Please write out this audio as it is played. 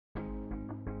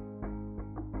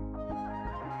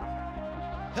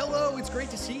Hello, it's great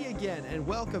to see you again, and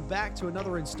welcome back to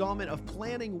another installment of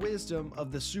Planning Wisdom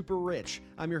of the Super Rich.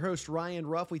 I'm your host, Ryan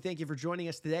Ruff. We thank you for joining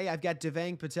us today. I've got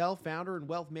Devang Patel, founder and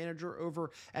wealth manager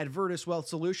over at Virtus Wealth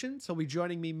Solutions. He'll be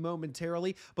joining me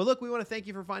momentarily. But look, we want to thank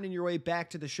you for finding your way back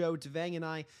to the show. Devang and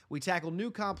I, we tackle new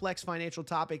complex financial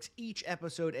topics each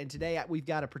episode, and today we've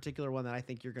got a particular one that I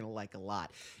think you're going to like a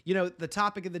lot. You know, the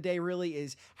topic of the day really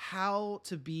is how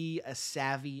to be a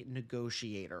savvy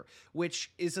negotiator,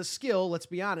 which is a skill, let's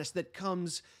be honest, that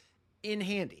comes in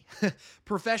handy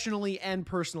professionally and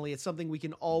personally. It's something we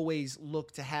can always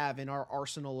look to have in our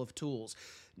arsenal of tools.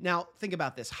 Now, think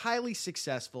about this. Highly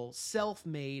successful,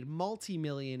 self-made,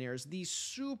 multimillionaires, these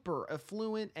super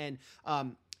affluent and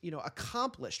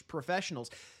accomplished professionals.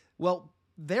 Well,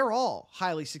 they're all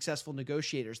highly successful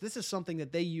negotiators. This is something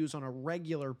that they use on a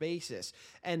regular basis,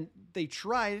 and they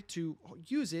try to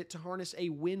use it to harness a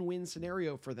win-win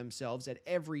scenario for themselves at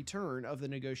every turn of the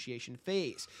negotiation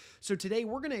phase. So today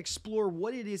we're going to explore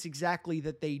what it is exactly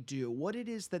that they do, what it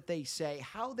is that they say,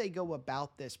 how they go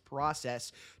about this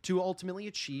process to ultimately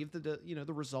achieve the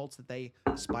results that they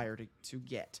aspire to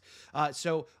get.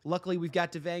 So luckily we've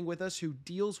got Devang with us, who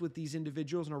deals with these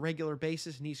individuals on a regular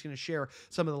basis, and he's going to share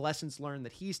some of the lessons learned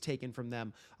that he's taken from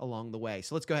them along the way.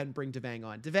 So let's go ahead and bring Devang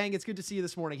on. Devang, it's good to see you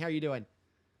this morning. How are you doing?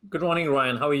 Good morning,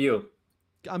 Ryan. How are you?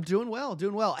 I'm doing well,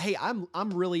 doing well. Hey, I'm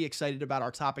really excited about our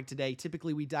topic today.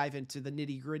 Typically, we dive into the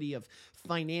nitty-gritty of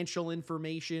financial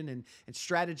information and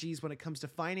strategies when it comes to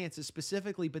finances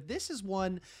specifically, but this is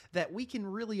one that we can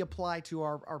really apply to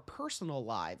our personal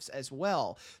lives as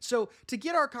well. So to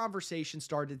get our conversation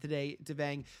started today,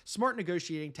 Devang, smart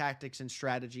negotiating tactics and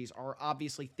strategies are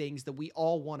obviously things that we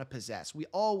all want to possess. We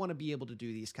all want to be able to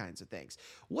do these kinds of things.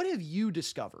 What have you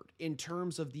discovered in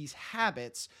terms of these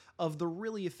habits of the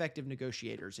really effective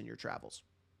negotiators in your travels?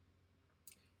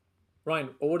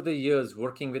 Ryan, over the years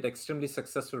working with extremely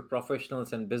successful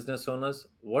professionals and business owners,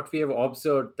 what we have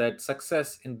observed that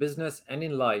success in business and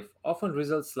in life often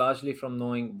results largely from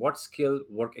knowing what skill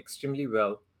work extremely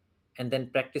well and then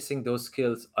practicing those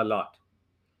skills a lot.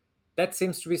 That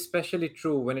seems to be especially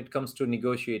true when it comes to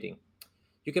negotiating.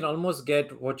 You can almost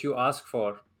get what you ask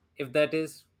for if that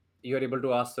is you're able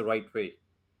to ask the right way.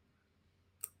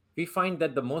 We find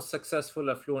that the most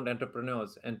successful affluent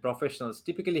entrepreneurs and professionals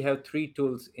typically have three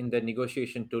tools in their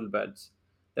negotiation toolbelts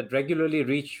that regularly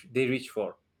they reach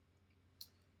for,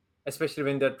 especially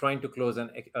when they're trying to close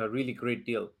a really great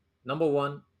deal. Number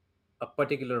one, a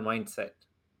particular mindset.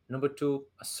 Number two,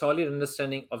 a solid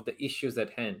understanding of the issues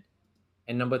at hand.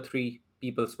 And number three,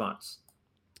 people smarts.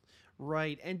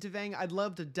 Right. And Devang, I'd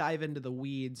love to dive into the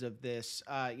weeds of this,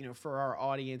 for our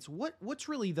audience. What's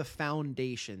really the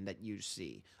foundation that you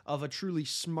see of a truly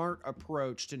smart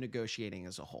approach to negotiating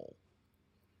as a whole?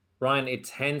 Ryan,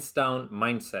 it's hands down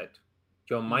mindset.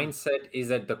 Your Mm. mindset is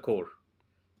at the core.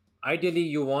 Ideally,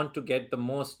 you want to get the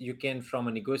most you can from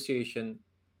a negotiation,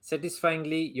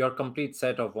 satisfyingly your complete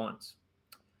set of wants.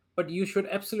 But you should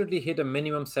absolutely hit a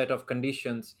minimum set of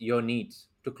conditions, your needs,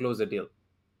 to close a deal.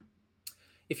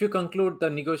 If you conclude the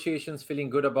negotiations feeling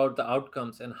good about the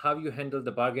outcomes and how you handle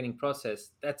the bargaining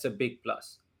process, that's a big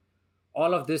plus.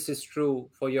 All of this is true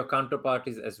for your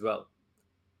counterparties as well.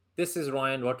 This is,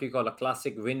 Ryan, what we call a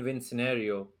classic win win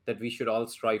scenario that we should all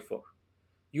strive for.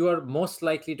 You are most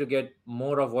likely to get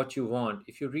more of what you want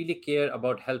if you really care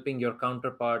about helping your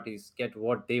counterparties get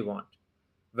what they want.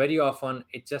 Very often,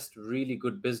 it's just really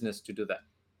good business to do that.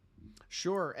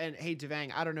 Sure. And hey,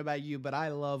 Devang, I don't know about you, but I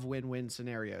love win-win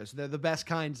scenarios. They're the best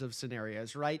kinds of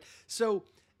scenarios, right? So,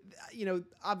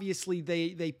 obviously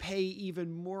they pay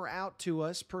even more out to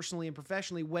us personally and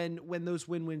professionally when those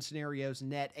win-win scenarios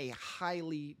net a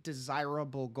highly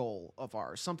desirable goal of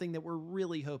ours, something that we're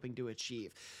really hoping to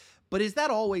achieve. But is that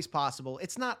always possible?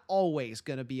 It's not always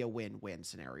going to be a win-win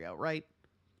scenario, right?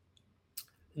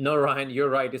 No, Ryan, you're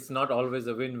right. It's not always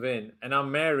a win win. And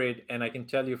I'm married, and I can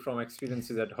tell you from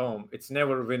experiences at home, it's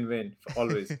never win win,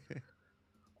 always.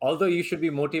 Although you should be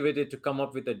motivated to come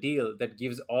up with a deal that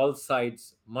gives all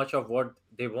sides much of what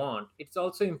they want, it's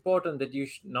also important that you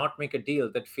should not make a deal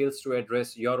that fails to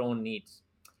address your own needs.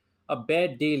 A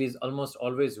bad deal is almost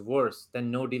always worse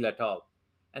than no deal at all.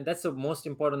 And that's the most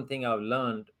important thing I've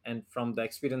learned and from the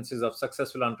experiences of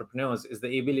successful entrepreneurs is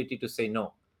the ability to say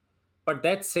no. But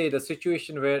that said, a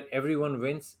situation where everyone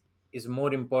wins is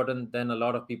more important than a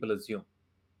lot of people assume.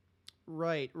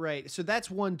 Right, right. So that's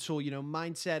one tool,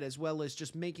 mindset, as well as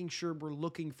just making sure we're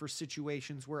looking for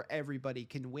situations where everybody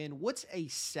can win. What's a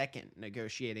second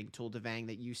negotiating tool, Devang,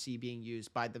 that you see being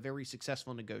used by the very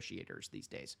successful negotiators these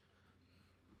days?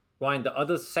 Why? The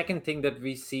other second thing that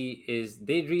we see is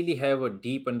they really have a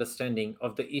deep understanding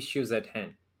of the issues at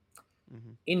hand.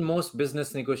 Hmm. In most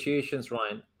business negotiations,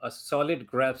 Ryan, a solid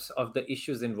grasp of the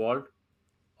issues involved,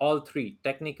 all three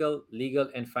technical, legal,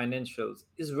 and financials,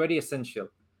 is very essential.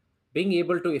 Being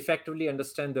able to effectively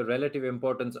understand the relative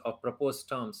importance of proposed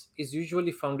terms is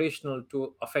usually foundational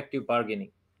to effective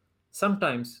bargaining.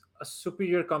 Sometimes, a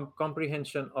superior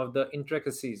comprehension of the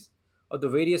intricacies of the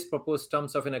various proposed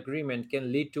terms of an agreement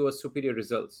can lead to a superior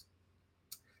results.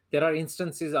 There are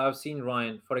instances I've seen,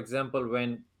 Ryan, for example,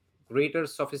 when greater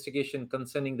sophistication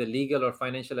concerning the legal or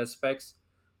financial aspects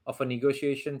of a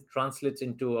negotiation translates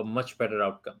into a much better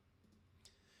outcome.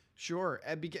 Sure.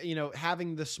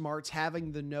 Having the smarts,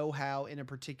 having the know-how in a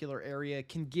particular area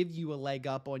can give you a leg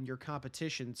up on your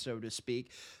competition, so to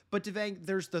speak. But Devang,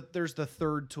 there's the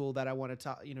third tool that I want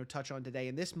to touch on today,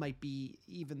 and this might be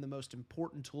even the most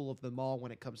important tool of them all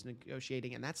when it comes to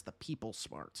negotiating, and that's the people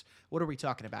smarts. What are we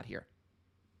talking about here?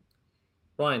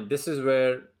 Ryan, this is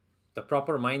where the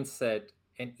proper mindset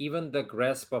and even the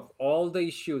grasp of all the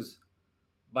issues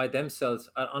by themselves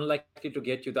are unlikely to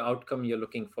get you the outcome you're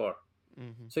looking for.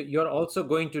 Hmm. So you're also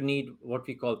going to need what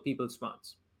we call people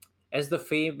smarts. As the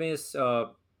famous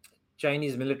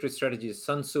Chinese military strategist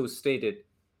Sun Tzu stated,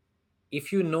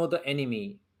 if you know the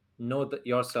enemy, know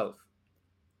yourself.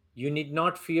 You need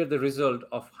not fear the result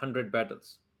of 100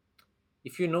 battles.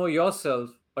 If you know yourself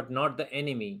but not the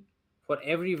enemy, for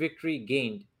every victory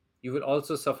gained, you will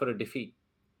also suffer a defeat.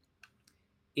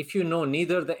 If you know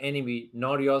neither the enemy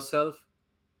nor yourself,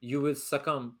 you will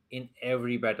succumb in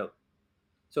every battle.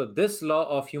 So, this law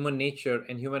of human nature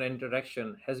and human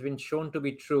interaction has been shown to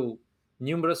be true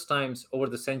numerous times over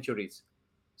the centuries.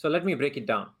 So, let me break it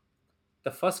down.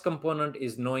 The first component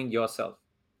is knowing yourself.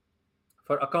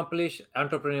 For accomplished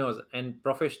entrepreneurs and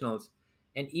professionals,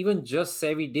 and even just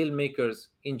savvy deal makers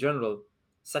in general,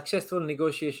 successful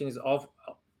negotiation is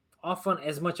often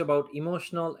as much about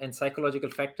emotional and psychological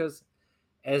factors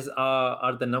as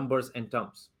are the numbers and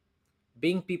terms.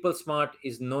 Being people smart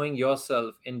is knowing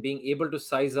yourself and being able to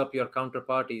size up your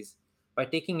counterparties by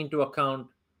taking into account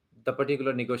the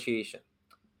particular negotiation.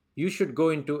 You should go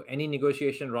into any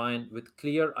negotiation, Ryan, with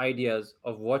clear ideas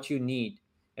of what you need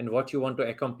and what you want to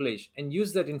accomplish, and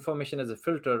use that information as a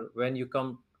filter when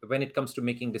it comes to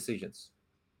making decisions.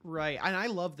 Right. And I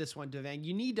love this one, Devang.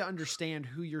 You need to understand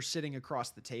who you're sitting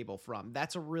across the table from.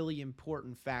 That's a really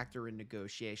important factor in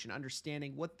negotiation,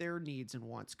 understanding what their needs and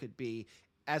wants could be,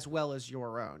 as well as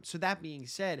your own. So, that being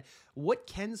said, what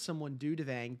can someone do,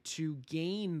 Devang, to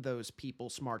gain those people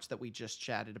smarts that we just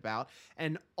chatted about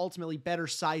and ultimately better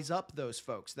size up those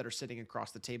folks that are sitting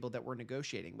across the table that we're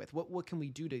negotiating with? What can we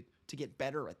do to get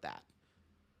better at that?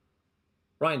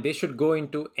 Ryan, they should go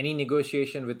into any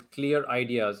negotiation with clear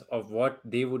ideas of what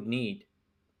they would need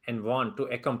and want to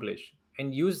accomplish,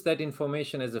 and use that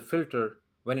information as a filter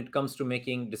when it comes to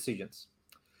making decisions.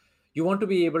 You want to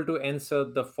be able to answer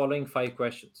the following five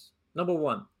questions. Number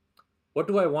one, what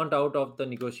do I want out of the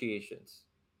negotiations?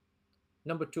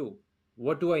 Number two,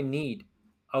 what do I need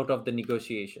out of the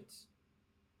negotiations?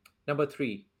 Number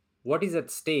three, what is at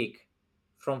stake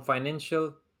from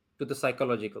financial to the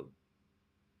psychological?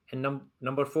 And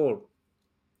number four,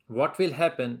 what will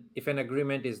happen if an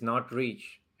agreement is not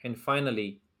reached? And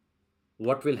finally,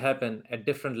 what will happen at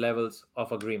different levels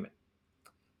of agreement?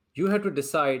 You have to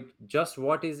decide just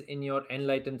what is in your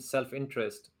enlightened self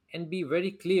interest and be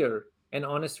very clear and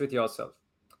honest with yourself.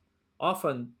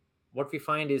 Often, what we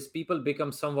find is people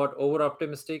become somewhat over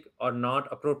optimistic or not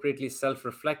appropriately self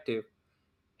reflective,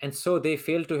 and so they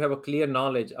fail to have a clear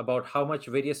knowledge about how much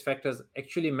various factors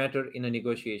actually matter in a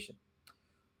negotiation.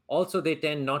 Also, they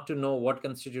tend not to know what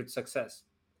constitutes success.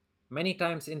 Many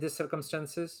times, in these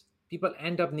circumstances, people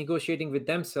end up negotiating with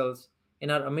themselves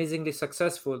and are amazingly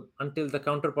successful until the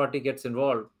counterparty gets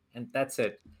involved, and that's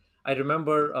it. I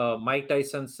remember Mike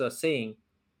Tyson's saying,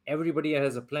 everybody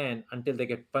has a plan until they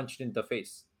get punched in the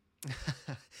face.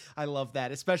 I love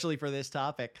that, especially for this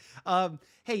topic.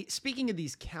 Hey, speaking of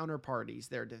these counterparties,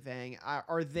 there, Devang,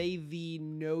 are they the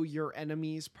know your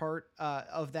enemies part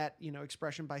of that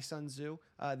expression by Sun Tzu?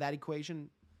 That equation.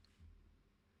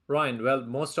 Ryan, well,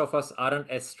 most of us aren't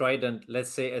as strident, let's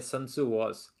say, as Sun Tzu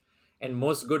was, and Hmm.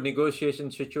 most good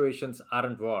negotiation situations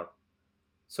aren't war.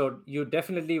 So you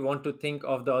definitely want to think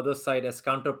of the other side as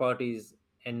counterparties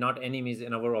and not enemies,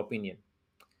 in our opinion.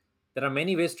 There are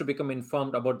many ways to become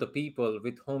informed about the people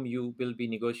with whom you will be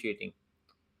negotiating.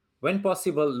 When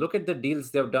possible, look at the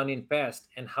deals they've done in past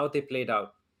and how they played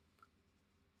out.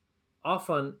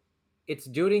 Often, it's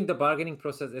during the bargaining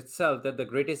process itself that the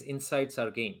greatest insights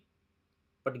are gained.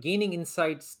 But gaining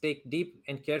insights take deep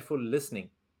and careful listening,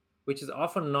 which is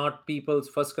often not people's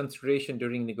first consideration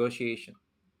during negotiation.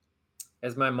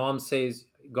 As my mom says,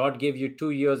 God gave you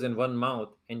 2 ears and one mouth,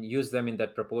 and use them in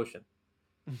that proportion.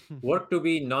 Work to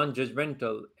be non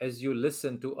judgmental as you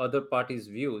listen to other parties'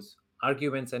 views,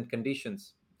 arguments, and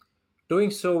conditions. Doing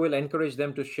so will encourage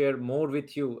them to share more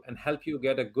with you and help you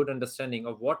get a good understanding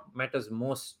of what matters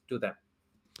most to them.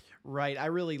 Right. I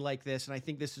really like this, and I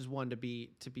think this is one to be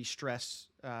stressed,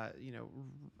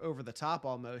 over the top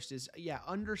almost. Is yeah,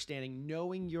 understanding,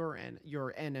 knowing your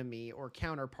enemy or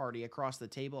counterparty across the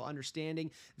table,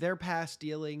 understanding their past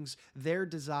dealings, their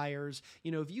desires.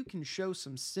 If you can show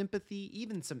some sympathy,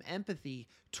 even some empathy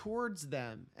towards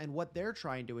them and what they're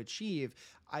trying to achieve.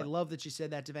 I love that you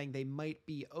said that, Devang. They might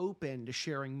be open to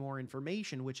sharing more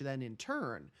information, which then in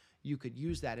turn you could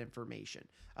use that information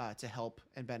to help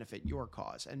and benefit your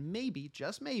cause, and maybe,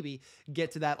 just maybe, get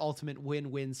to that ultimate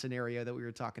win-win scenario that we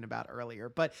were talking about earlier.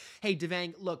 But hey,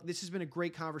 Devang, look, this has been a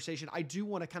great conversation. I do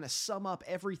want to kind of sum up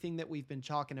everything that we've been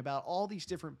talking about, all these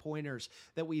different pointers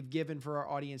that we've given for our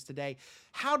audience today.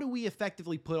 How do we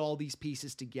effectively put all these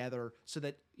pieces together so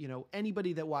that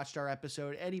anybody that watched our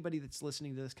episode, anybody that's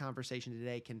listening to this conversation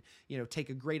today can take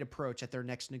a great approach at their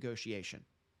next negotiation?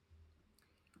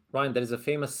 Ryan, there is a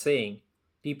famous saying,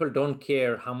 people don't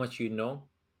care how much you know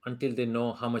until they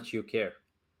know how much you care.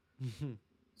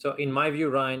 So, in my view,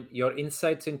 Ryan, your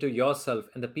insights into yourself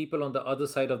and the people on the other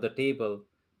side of the table,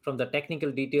 from the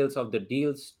technical details of the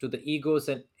deals to the egos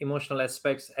and emotional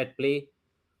aspects at play,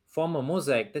 form a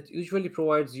mosaic that usually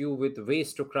provides you with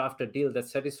ways to craft a deal that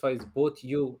satisfies both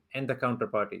you and the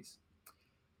counterparties.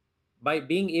 By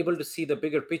being able to see the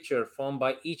bigger picture formed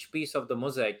by each piece of the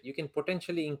mosaic, you can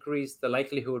potentially increase the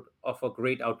likelihood of a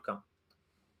great outcome.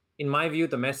 In my view,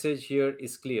 the message here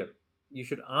is clear. You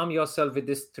should arm yourself with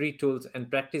these three tools and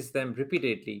practice them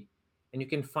repeatedly, and you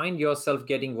can find yourself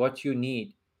getting what you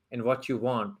need and what you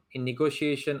want in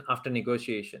negotiation after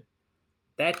negotiation.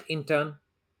 That, in turn,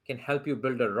 can help you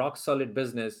build a rock solid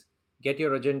business, get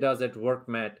your agendas at work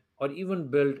met, or even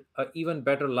build an even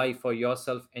better life for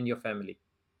yourself and your family.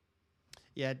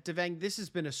 Yeah, Devang, this has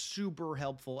been a super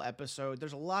helpful episode.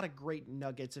 There's a lot of great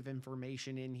nuggets of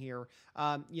information in here.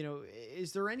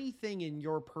 Is there anything in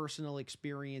your personal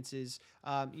experiences,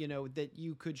 that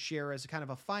you could share as a kind of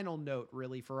a final note,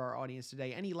 really, for our audience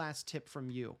today? Any last tip from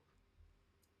you?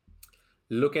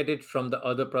 Look at it from the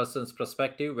other person's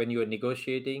perspective when you are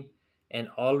negotiating, and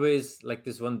always, like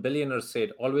this one billionaire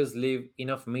said, always leave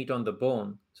enough meat on the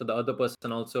bone so the other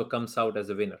person also comes out as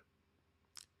a winner.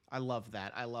 I love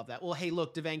that. I love that. Well, hey,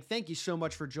 look, Devang, thank you so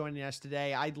much for joining us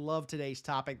today. I love today's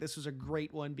topic. This was a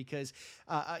great one because,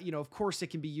 of course, it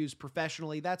can be used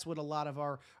professionally. That's what a lot of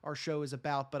our show is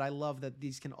about. But I love that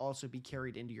these can also be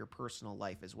carried into your personal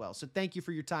life as well. So thank you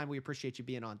for your time. We appreciate you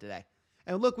being on today.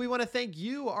 And look, we want to thank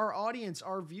you, our audience,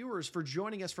 our viewers, for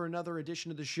joining us for another edition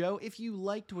of the show. If you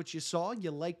liked what you saw, you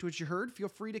liked what you heard, feel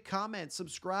free to comment,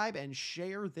 subscribe, and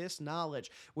share this knowledge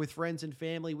with friends and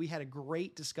family. We had a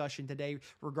great discussion today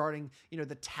regarding,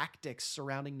 the tactics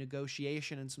surrounding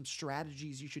negotiation and some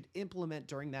strategies you should implement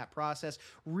during that process.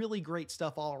 Really great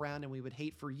stuff all around, and we would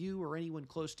hate for you or anyone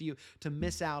close to you to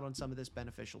miss out on some of this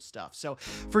beneficial stuff. So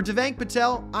for Devang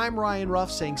Patel, I'm Ryan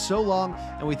Ruff saying so long,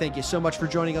 and we thank you so much for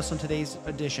joining us on today's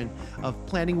edition of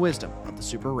Planning Wisdom of the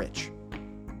Super Rich.